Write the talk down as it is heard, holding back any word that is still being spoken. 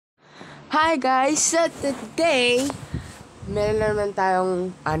Hi guys! So today, meron naman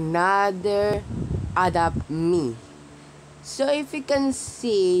tayong another Adopt Me. So if you can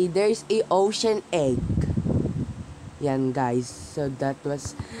see, there's a ocean egg. Yan guys. So that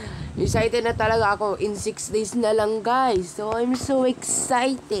was, excited na talaga ako. In 6 days na lang guys. So I'm so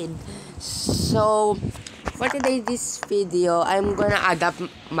excited. So, for today this video, I'm gonna adopt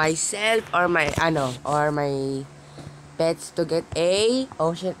myself or my pets to get a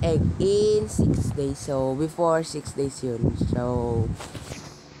ocean egg in 6 days. So, before 6 days yun. So,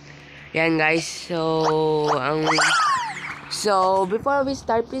 yan guys. So, before we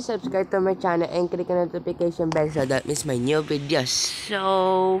start, please subscribe to my channel and click the notification bell so that miss my new videos.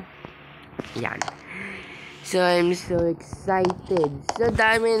 So, yan. So, I'm so excited. So,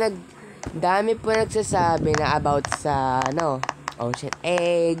 dami po nagsasabi na about sa, ocean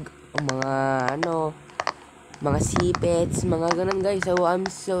egg, o mga sipets, mga ganun guys. So I'm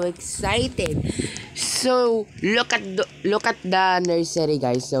so excited. So look at the nursery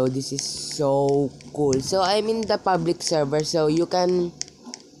guys. So this is so cool. So I'm in the public server, so you can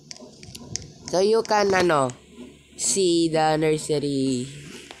see the nursery.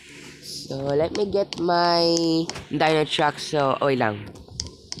 So let me get my dino truck. So oy lang.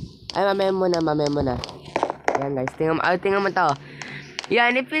 Ay mamaya muna. Yan guys, tingnan mo to.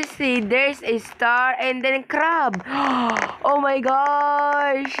 Yan, if you see, there's a star and then a crab. Oh my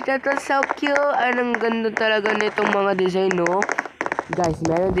gosh! That was so cute. Anong ganda talaga nitong mga design, no? Guys,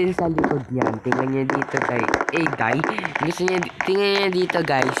 meron din sa likod yan. Tingnan nyo dito, guys. Tingnan nyo dito,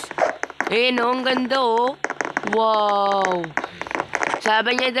 guys. No? Ang ganda, oh. Wow!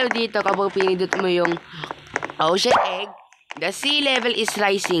 Sabi niya daw dito, kapag pinindot mo yung ocean egg, the sea level is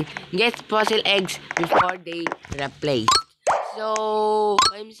rising. Get fossil eggs before they replace. So,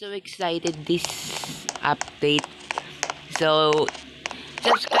 I'm so excited this update. So,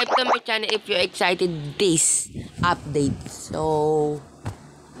 subscribe to my channel if you're excited this update. So,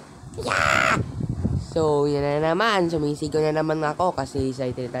 yeah! So, yan na naman. Sumisigaw na naman ako kasi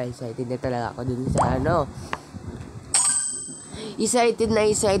excited na talaga ako dun sa Excited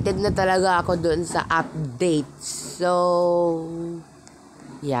na talaga ako dun sa update. So,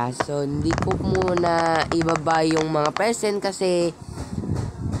 yeah, so hindi ko muna ibaba yung mga present kasi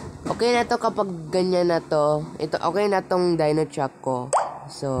okay na to kapag ganyan na to. Ito, okay na tong dino truck ko.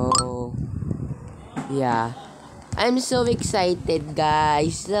 So, yeah. I'm so excited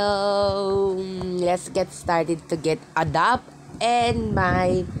guys. So, let's get started to get adopt and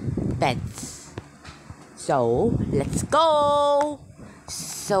my pets. So, let's go!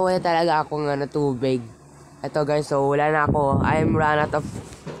 So, wala talaga akong tubig. Ito guys, so wala na ako. I'm run out of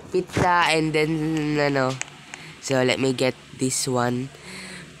pizza and then so let me get this one.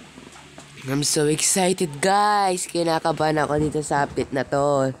 I'm so excited guys. Kinakabahan ako dito sa update na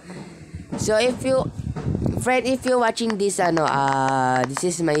to. So if you're watching this this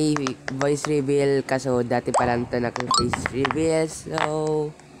is my voice reveal kaso dati pa lang to face reveal. So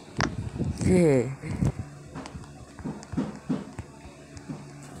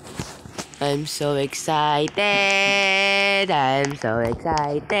I'm so excited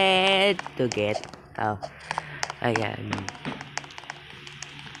to get ayan.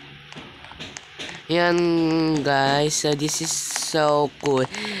 Yan guys, so this is so cool.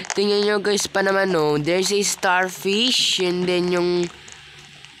 Tingnan nyo guys pa naman there's a starfish and then yung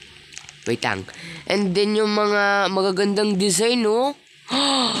and then yung mga magagandang design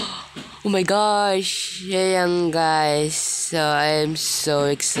Oh my gosh! Ayan guys. So I'm so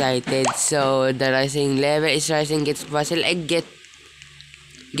excited. So the rising level is rising, gets fossil egg get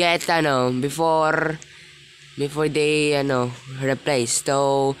before they replace.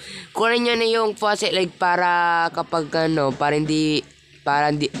 So kunin nyo na yung fossil egg para kapag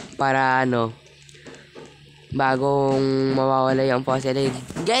bagong mawawala yung fossil egg.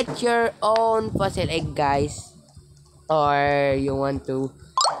 Get your own fossil egg guys. Or you want to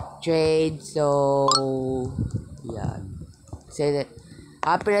trade. So yan. Kasi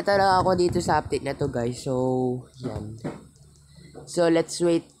happy na talaga ako dito sa update na to guys. So yan. So let's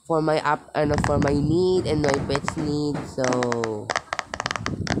wait for my for my need and my pets need. So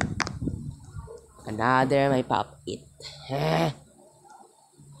another my pop it.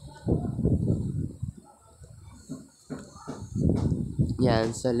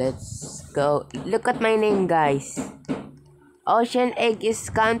 Yan. So let's go. Look at my name guys. Ocean egg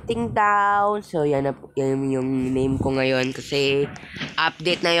is counting down. So yan yung name ko ngayon kasi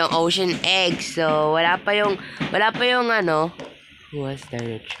update na yung ocean egg. So wala pa yung who has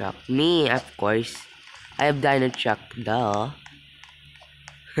dino truck? Me, of course. I have dino truck, duh.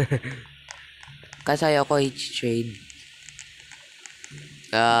 Kasi ayoko i-trade.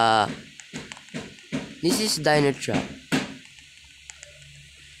 This is Dino Truck.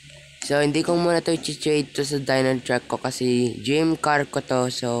 So, hindi ko muna to i-trade to sa Dino Truck ko kasi dream car ko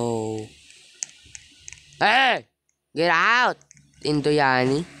to. So, hey! Get out! Into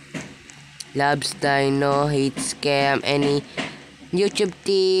Yani. Loves Dino, hates scam, any YouTube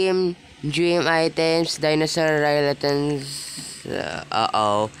team, dream items, dinosaur relatives.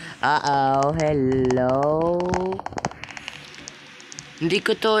 Hello. Hindi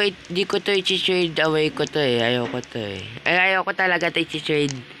ko to i-trade away ko to eh. Ayoko to eh. Ayoko talaga to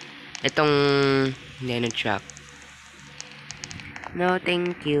i-trade itong Dino Truck. No,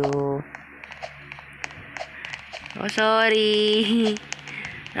 thank you. Oh, sorry.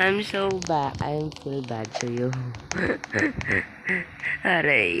 I'm so bad. I feel bad to you.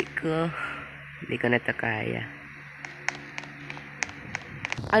 Aray ko. Hindi ko na to kaya.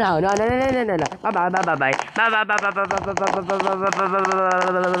 No.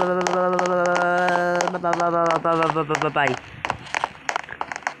 Bye.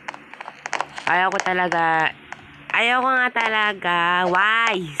 Ayaw ko nga talaga.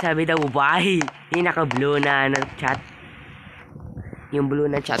 Why? Sabi daw, why? Yung naka-blue na chat. Yung blue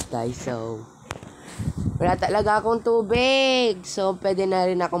na chat, guys. So, wala talaga akong tubig. So, pwede na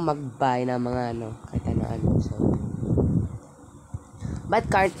rin akong mag-buy ng mga kahit ano. So, but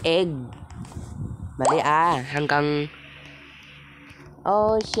cart egg? Mali hanggang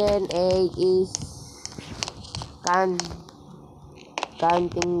ocean egg is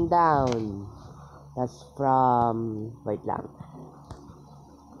counting down. That's from, wait lang.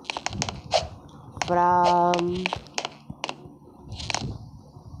 From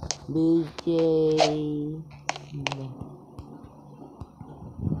BJ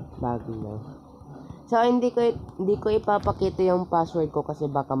bago na. So, hindi ko ipapakita yung password ko kasi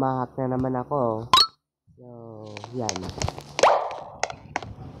baka ma-hack na naman ako. So, yan.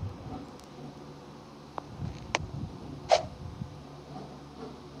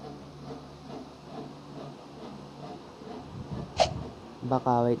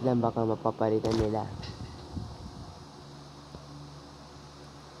 Baka, wait lang, baka mapapalitan nila.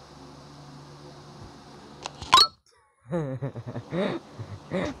 Not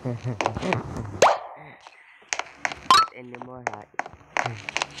anymore,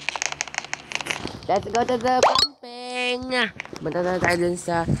 Let's go to the pumping! Punta na tayo dun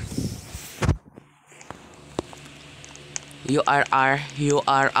sa URR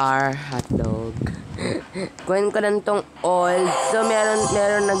hotdog. Kunin ko lang tong old. So,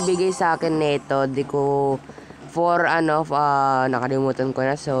 meron nagbigay sa akin nito. Di ko, nakalimutan ko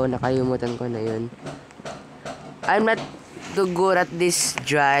na. So, nakalimutan ko na yun. I'm not too good at this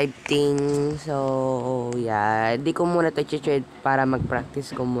drive thing. So, yeah. Di ko muna to trade para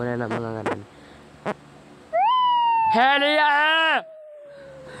mag-practice ko muna ng mga ganun. Hell yeah!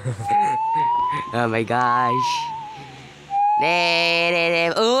 Oh my gosh.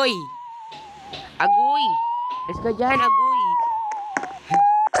 Uy! Agoy! Let's go dyan, agoy!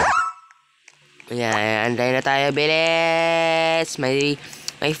 Ayan, anday na tayo, bilis! My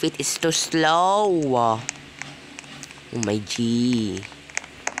feet is too slow. Oh my G.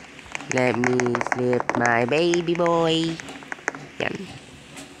 Let me slip my baby boy. Yan.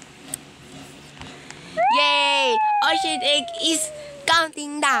 Yay! Ocean egg is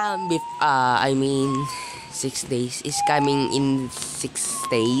counting down. 6 days is coming in 6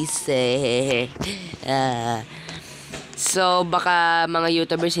 days. So, baka mga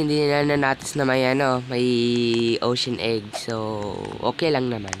YouTubers hindi nila na-notice na may ocean egg. So, okay lang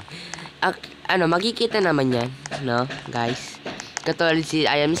naman. Makikita naman yan, no, guys. Katulad si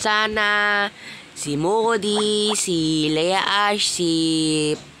Ayam Sana, si Moody, si Leia Ash,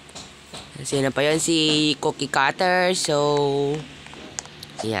 sino pa yun? Si Cookie Cutter. So,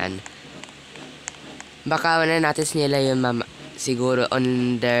 yan. Baka na-notice nila yun siguro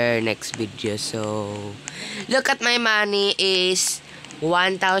on their next video. So, look at my money is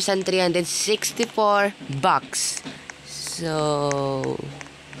 1,364 bucks. So,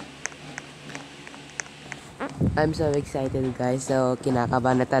 I'm so excited, guys. So,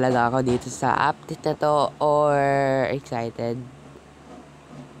 kinakabahan na talaga ako dito sa update na to or excited.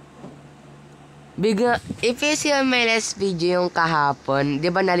 If you see on my last video yung kahapon, di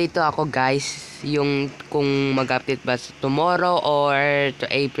ba nalito ako, guys, yung kung mag-update ba tomorrow or to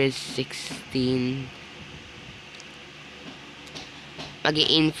April 16.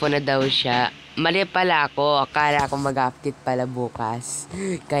 Mag-i-info na daw siya. Mali pala ako. Akala ko mag-update pala bukas.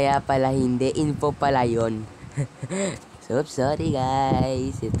 Kaya pala hindi. Info pala yun. So, sorry,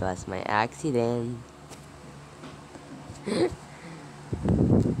 guys. It was my accident.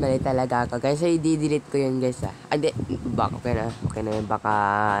 Mali talaga ako, guys. So, i-delete ko yun, guys, Hindi. Okay na yun. Baka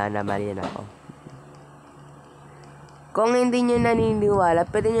namali na ako. Kung hindi nyo naniniwala,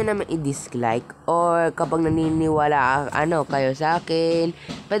 pwede nyo naman i-dislike. Or kapag naniniwala kayo sa akin,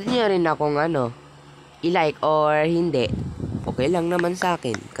 pwede nyo rin akong i-like or hindi. Okay lang naman sa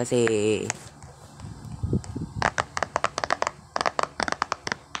akin. Kasi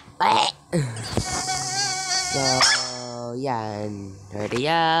so, yan.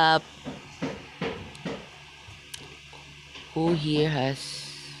 Hurry up. Who here has...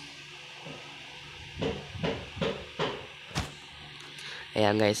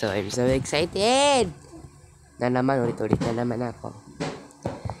 Ayan guys, so I'm so excited! Na naman, ulit-ulit na naman ako.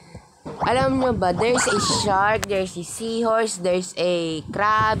 Alam nyo ba, there's a shark, there's a seahorse, there's a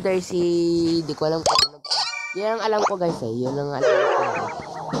crab, there's a... Di ko alam kung ano. Yan ang alam ko guys Yun ang alam ko.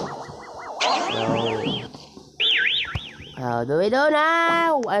 So... How do we do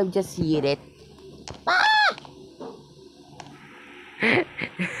now? I've just seen it.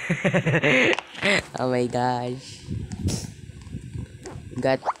 Oh my gosh.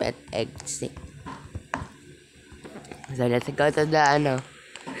 Got pet eggs. So let's go to the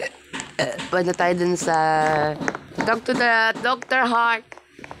punta tayo dun sa talk to the Dr. Heart.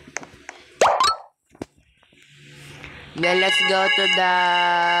 Then let's go to the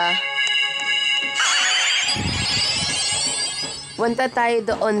punta tayo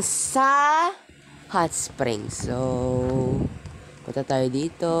doon sa hot springs. So punta tayo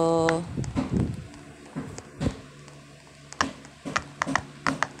dito.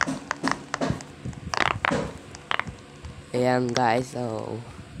 Ayan guys, so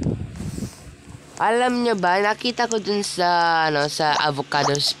alam nyo ba, nakita ko dun sa sa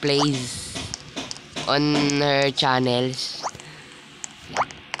Avocado's Plays on her channels.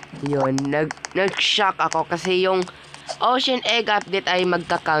 Yun, nag-shock ako kasi yung Ocean Egg update ay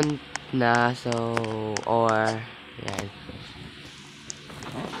magka-count na. So, or yan.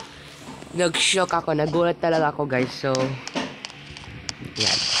 Nag-shock ako, nagulat talaga ako guys. So,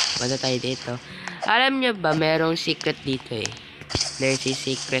 yan. Punta tayo dito. Alam nyo ba, merong secret dito eh. There's a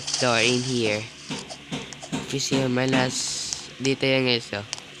secret door in here. If you see my last... Dito yan guys, oh.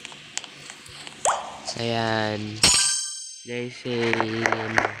 Ayan. There's a...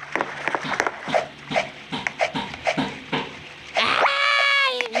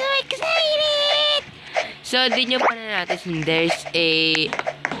 I'm so excited! So, di nyo pa na natin. There's a...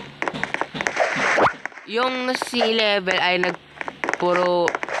 Yung sea level ay puro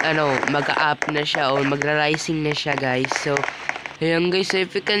mag-up na siya o magra-rising na siya guys. So, ayan guys, so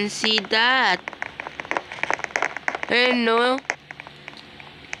if you can see that. Ayan no.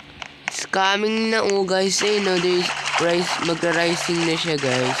 It's coming na guys. Ayan no, there's magra-rising na siya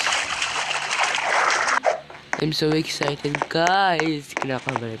guys. I'm so excited guys.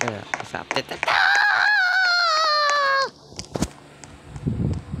 Kinakabalan na ako sa update.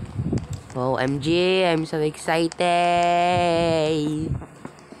 OMG, I'm so excited.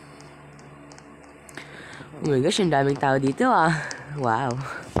 Oh my gosh, ang daming tao dito Wow.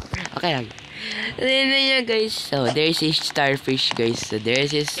 Okay lang. Then yun guys. So there's a starfish guys. So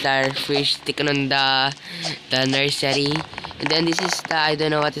there's a starfish sticking on the nursery. And then this is the, I don't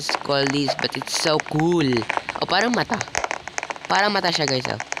know what is called this, but it's so cool. Oh, parang mata. Parang mata siya guys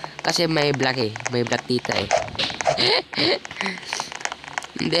Kasi may black May black dito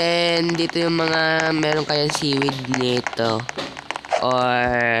And then dito yung mga meron kayang seaweed nito.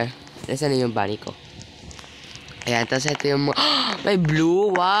 Or nasaan na yung bunny ko? Ayan, tapos ito yung may blue,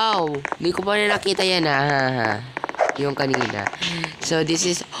 wow! Hindi ko pa rin nakita yan yung kanina. So this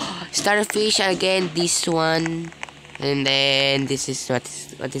is starfish again, this one. And then this is what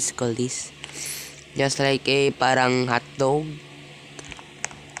is called this? Just like a parang hotdog.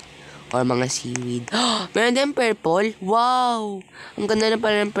 Or mga seaweed. Meron din purple, wow! Ang ganda na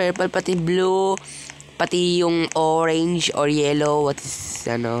pala ng purple, pati blue, pati yung orange or yellow, what is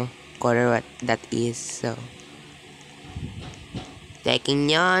color what that is. So taking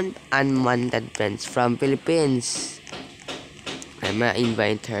yon unwanted friends from Philippines. I'm gonna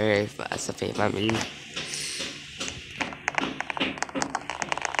invite her as a family.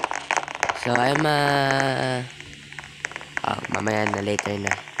 So I'm mamaya na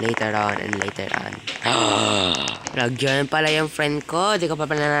later on and later on. Nag-join pala yung friend ko. Di ko pa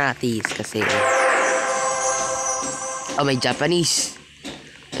pala natis kasi may Japanese.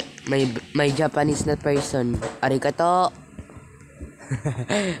 May Japanese na person. Arigato.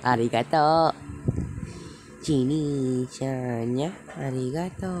 Arigato. Chini-chan ya.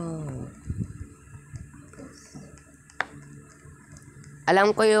 Arigato.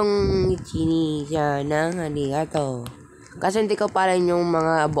 Alam ko yung chini-chan ng arigato. Kasi hindi ko pala yung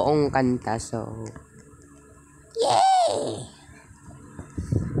mga buong kanta. So, yay!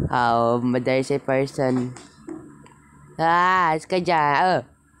 There's a person It's ka dyan. Oh.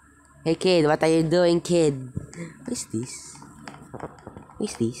 Hey kid, what are you doing, kid? What is this? What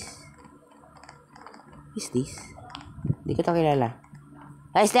is this? What is this? Hindi ko ito kilala.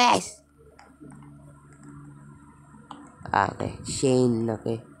 What is this? Okay. Shane,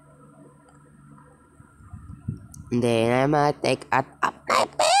 okay. And then, I'm gonna take out up my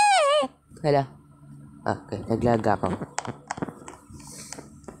pet! Hala. Okay, naglag ako.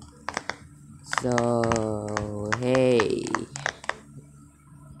 So, hey.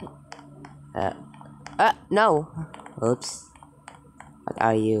 No. Oops. What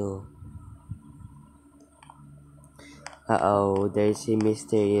are you? Uh-oh, there's a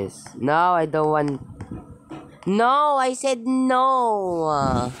mysterious... No, I don't want... No, I said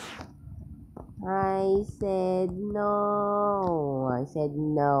no. I said no. I said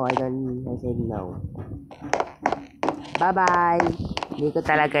no. I said no. Bye-bye. Hindi ko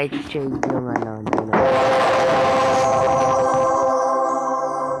talaga i-trade yung ano.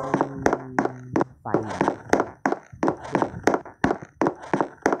 Fine.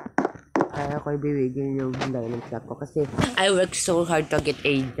 Kaya ko ibibigay yung dino truck ko kasi I worked so hard to get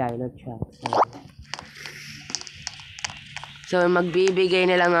a dino truck. So, magbibigay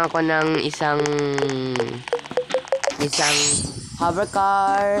na lang ako ng isang hover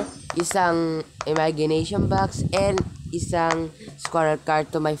car, isang imagination box, and isang squirrel car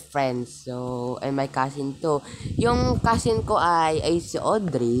to my friends. So, and my cousin too. Yung cousin ko ay si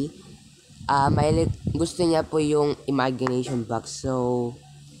Audrey. Gusto niya po yung imagination box. So,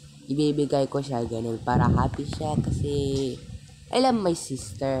 ibibigay ko siya ganun para happy siya kasi I love my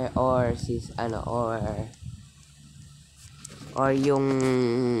sister or or yung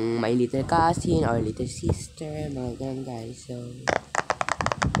my little cousin or little sister, mga ganun guys. So,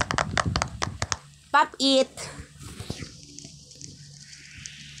 pop it!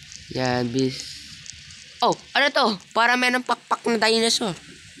 Yan, bis. Oh, ano to? Para may ng pakpak na dinosaur.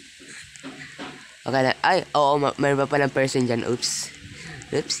 Okay na. Ay, oo, mayroon pa palang person dyan. Oops.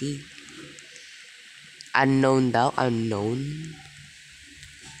 Oopsie. Unknown daw. Unknown.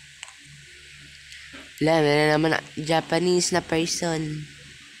 Wala, meron naman Japanese na person.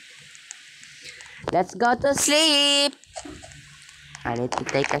 Let's go to sleep! I need to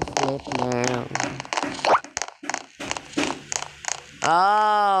take a sleep now.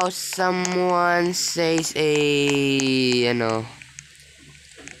 Oh, someone says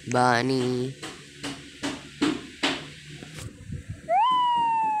bunny.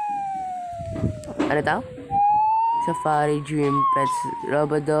 Ano tao? Safari Dream Pets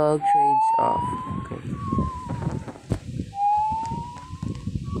Robodog trades off. Okay.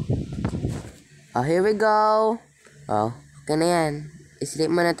 Oh, here we go. Oh, okay na yan.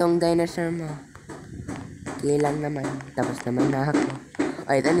 Sleep mo na tong dinosaur mo. Okay lang naman. Tapos naman na ako.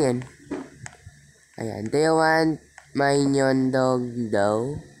 Ay, ano yan? Ayan. Do you want my nyon dog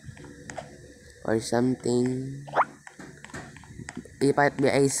daw? Or something? If it be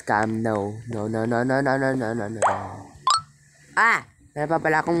a scam, no. No. Ah! Meron pa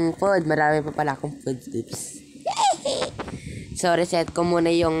pala akong food. Marami pa pala akong food. Oops. So, reset ko muna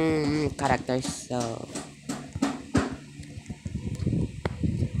yung characters. So,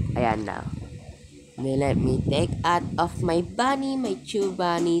 ayan na. Then, let me take out of my bunny, my two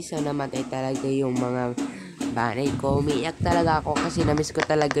bunny. So, namatay talaga yung mga bunny ko. Umiiyak talaga ako kasi namiss ko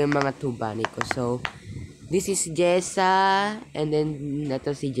talaga yung mga two bunny ko. So, this is Jessa. And then,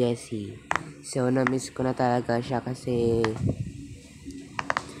 nato si Jessie. So, namiss ko na talaga siya kasi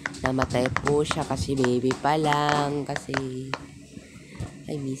namatay po siya kasi baby pa lang. Kasi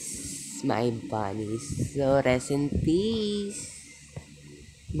I miss my bunnies. So, rest in peace.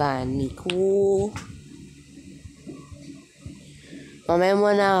 Bunny ko. Mamaya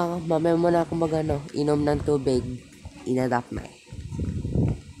muna ako inom ng tubig. In-adopt me.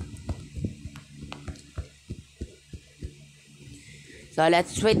 So,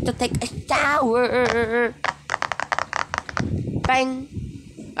 let's wait to take a shower. Bang!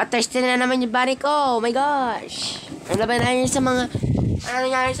 Thirsty na naman yung bunny ko. Oh my gosh. Ano ba nangyari sa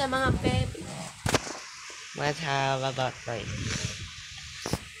mga baby? What have about mine?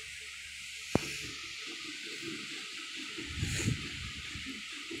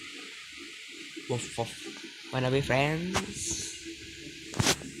 Woof woof. Wanna be friends?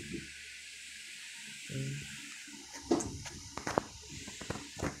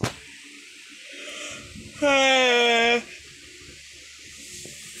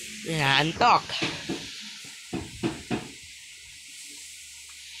 Yeah, antok.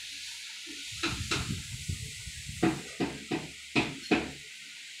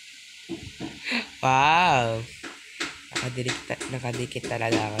 Wow. Nakadikit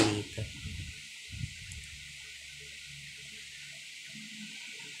talaga ako dito.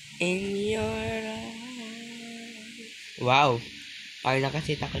 In your eyes. Wow. Parang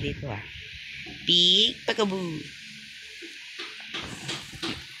nakasit ako dito ah. Peek, pakaboo.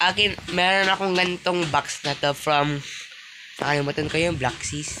 Akin, meron akong gantong box na to from, nakalimutan ko yung Black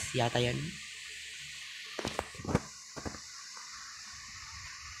Seas. Yata yan.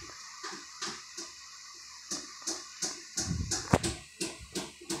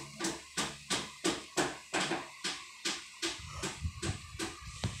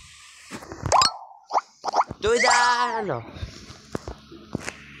 Duda, ano?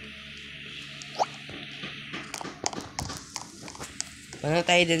 Ano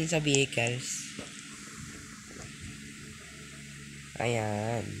tayo dun sa vehicles?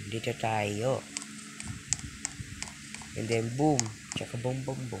 Ayan, dito tayo. And then, boom. Tsaka boom,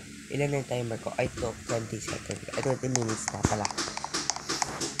 boom, boom. Ilan na yung timer ko? Ay, ito, 20 seconds. Ay, 20 minutes na pala.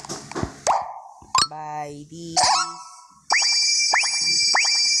 Bye, this.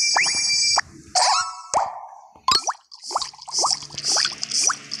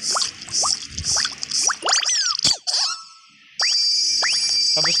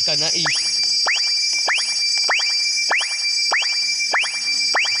 Tapos ka na, eh.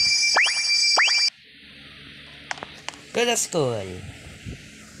 To the school.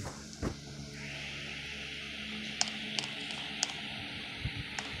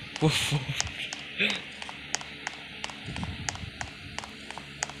 Woof.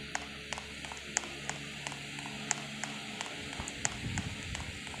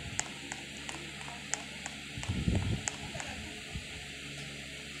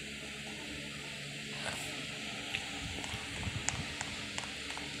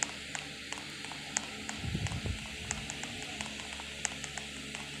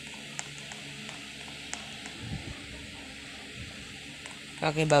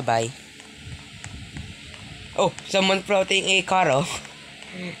 Okay, bye-bye. Oh, someone floating a car, oh.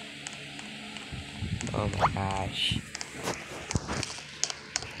 Oh my gosh.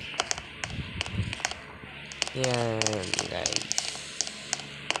 Yan, guys.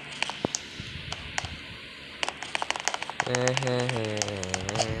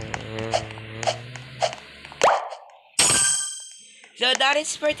 So that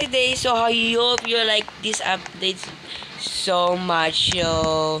is for today. So I hope you like these updates so much.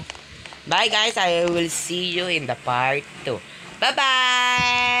 So bye guys. I will see you in the part 2. Bye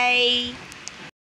bye.